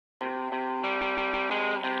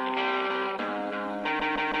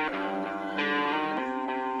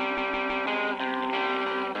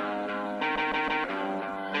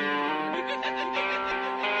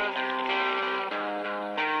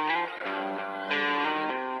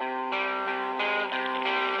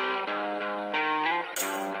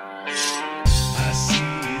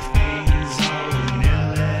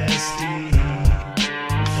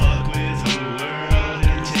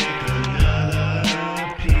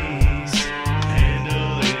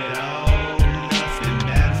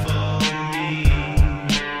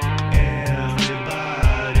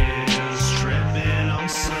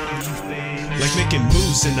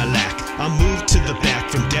blues in the lack. I move to the back,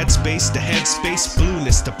 from dead space to headspace,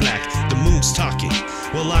 blueness to black. The moon's talking,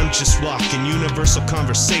 well I'm just walking. Universal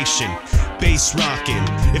conversation, bass rocking.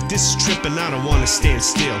 If this is tripping, I don't wanna stand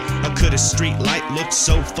still. How could a street light look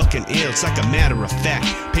so fucking ill? It's like a matter of fact,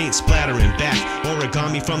 paint splattering back.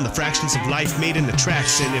 Origami from the fractions of life made in the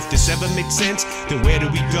tracks. And if this ever makes sense, then where do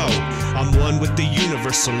we go? I'm one with the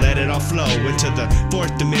universe, so let it all flow into the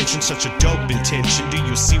fourth dimension. Such a dope intention. Do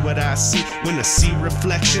you see what I see when I see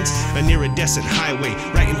reflections? An iridescent highway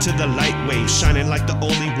right into the light wave, shining like the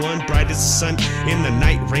only one, bright as the sun in the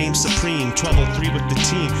night, reign supreme. 1203 with the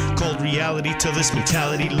team, cold reality till this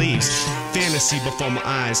mentality leaves. Fantasy before my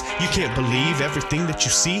eyes, you can't believe everything that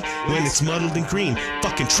you see when it's muddled in green.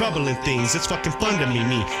 Fucking troubling things, it's fucking fun to me.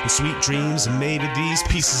 And sweet dreams are made of these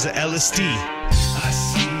pieces of LSD. I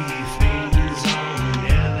see things on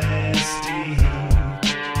LSD.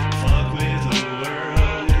 Fuck with the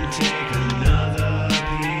world and take another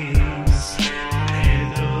piece.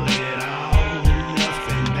 Handle it all,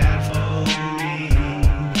 nothing bad for me.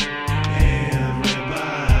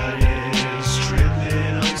 Everybody's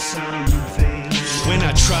tripping on something. When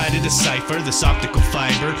I try to decipher this optical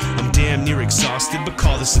fiber, I'm damn near exhausted, but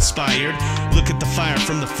call this inspired. Look at the fire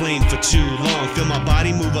from the flame for too long. Feel my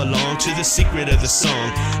body move along to the secret of the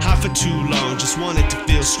song. High for too long, just wanted to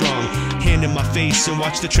feel strong. Hand in my face and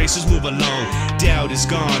watch the tracers move along. Doubt is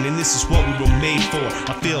gone and this is what we were made for.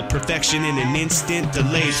 I feel perfection in an instant,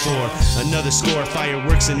 delayed for another score.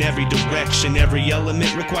 Fireworks in every direction, every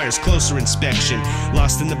element requires closer inspection.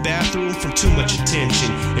 Lost in the bathroom from too much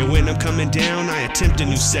attention, and when I'm coming down I attempt a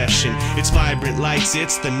new session. It's vibrant lights,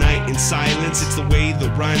 it's the night in silence. It's the way the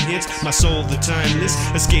rhyme hits my soul, the timeless,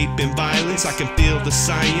 escaping violence. I can feel the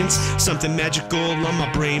science, something magical on my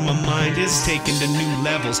brain. My mind is taken to new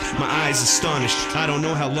levels, my eyes astonished. I don't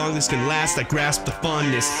know how long this can last. I grasp the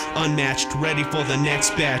fondness, unmatched, ready for the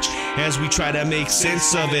next batch as we try to make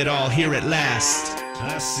sense of it all here at last.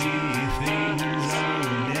 I see things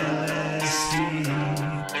on LSD.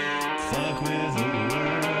 Fuck with the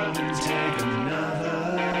world and take another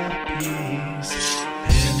piece.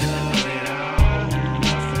 Handle it all,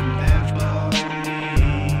 nothing bad for me.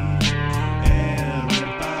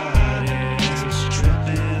 Everybody's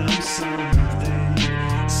tripping on something.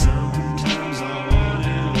 Sometimes I want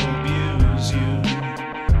to abuse you.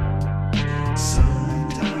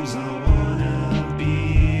 Sometimes I want to be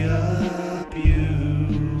abused.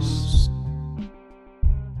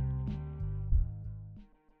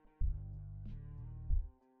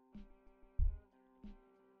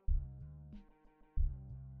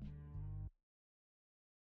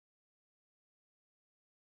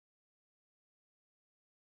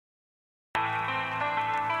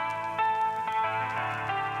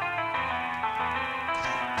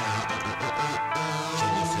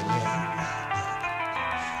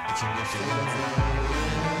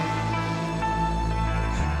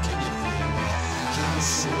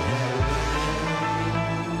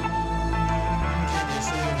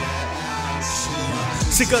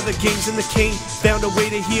 Sick of the games and the cane, found a way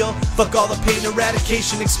to heal. Fuck all the pain,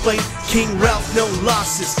 eradication, explain. King Ralph, no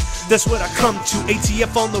losses, that's what I come to.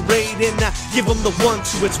 ATF on the raid and I give them the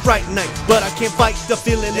 1-2. It's bright night, but I can't fight the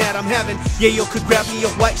feeling that I'm having. Yayo could grab me a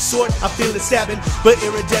white sword, I feel it stabbing, but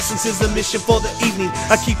iridescence is the mission for the evening.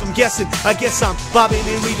 I keep them guessing, I guess I'm bobbing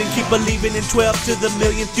and reading. Keep believing in 12 to the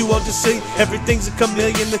million through Odyssey. Everything's a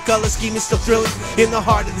chameleon, the color scheme is still thrilling. In the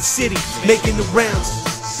heart of the city, making the rounds.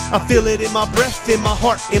 I feel it in my breath, in my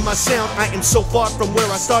heart, in my sound. I am so far from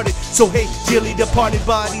where I started. So hey, dearly departed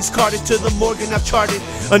bodies carted to the Morgan. I've charted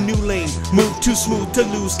a new lane, move too smooth to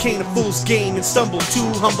lose. Cane a fool's game and stumble too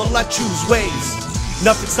humble. I choose ways,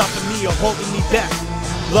 nothing stopping me or holding me back.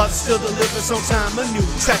 Love still delivers on time, a new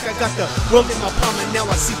track. I got the world in my palm and now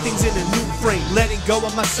I see things in a new frame. Letting go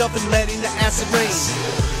of myself and letting the acid rain.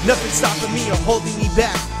 Nothing stopping me or holding me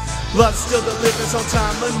back. Love still delivers on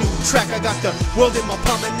time, a new track. I got the world in my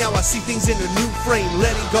palm and now I see things in a new frame.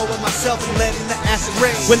 Letting go of myself and letting the acid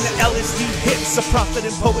rain. When the LSD hits, a prophet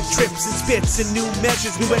and poet trips and spits in new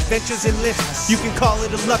measures, new adventures and lists. You can call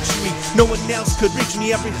it a luxury, no one else could reach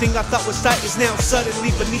me. Everything I thought was tight is now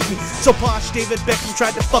suddenly beneath me. So posh, David Beckham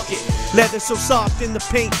tried to fuck it. Leather so soft in the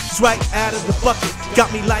paint, it's right out of the bucket. Got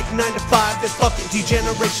me like 9 to 5, then fuck it.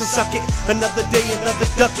 Degeneration, suck it. Another day, another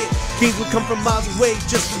ducket. Kings would come from miles away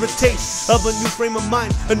just for a taste of a new frame of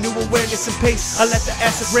mind, a new awareness and pace. I let the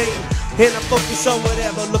acid rain and I focus on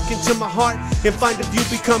whatever. Look into my heart and find a view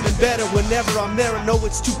becoming better. Whenever I'm there I know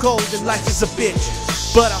it's too cold and life is a bitch,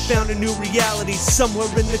 but I found a new reality somewhere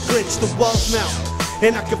in the glitch. The walls melt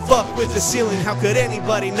and I can fuck with the ceiling. How could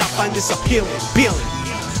anybody not find this appealing? Feeling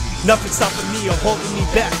nothing stopping me or holding me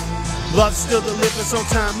back. Love still delivers on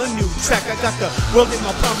time, a new track. I got the world in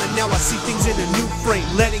my palm and now I see things in a new frame.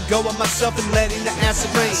 Letting go of myself and letting the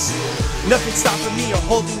acid rain. Nothing stopping me or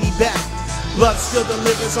holding me back. Love still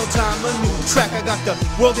delivers on time, a new track. I got the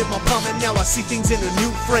world in my palm and now I see things in a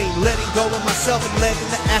new frame. Letting go of myself and letting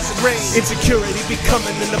the acid rain. Insecurity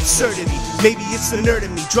becoming an absurdity. Maybe it's the nerd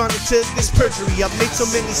in me, drawn into this perjury. I've made so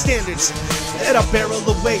many standards that I barrel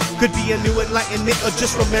away. Could be a new enlightenment or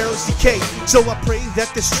just Romero's decay. So I pray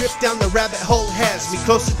that this trip down the rabbit hole has me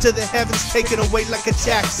closer to the heavens, taken away like a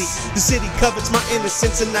taxi. The city covers my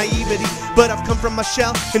innocence and naivety, but I've come from my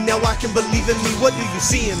shell and now I can believe in me. What do you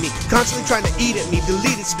see in me? Constantly trying to eat at me,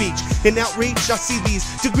 deleted speech. In outreach, I see these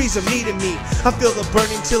degrees of need in me. I feel the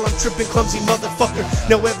burning till I'm tripping, clumsy motherfucker.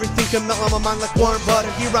 Now everything can melt on my mind like warm butter.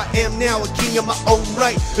 Here I am now, a king of my own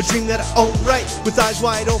right, a dream that I own right, with eyes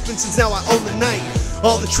wide open since now I own the night.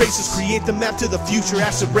 All the traces create the map to the future.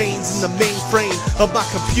 Acid rains in the mainframe of my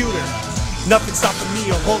computer. Nothing stopping me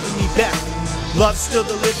or holding me back. Love still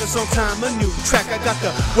delivers on time, a new track. I got the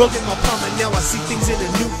world in my palm and now I see things in a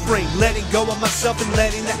new frame. Letting go of myself and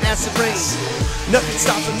letting the acid rain. Nothing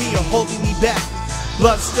stopping me or holding me back.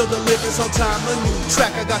 Love still delivers on time, a new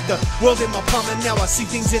track. I got the world in my palm and now I see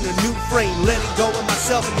things in a new frame. Letting go of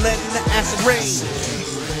myself and letting the acid rain.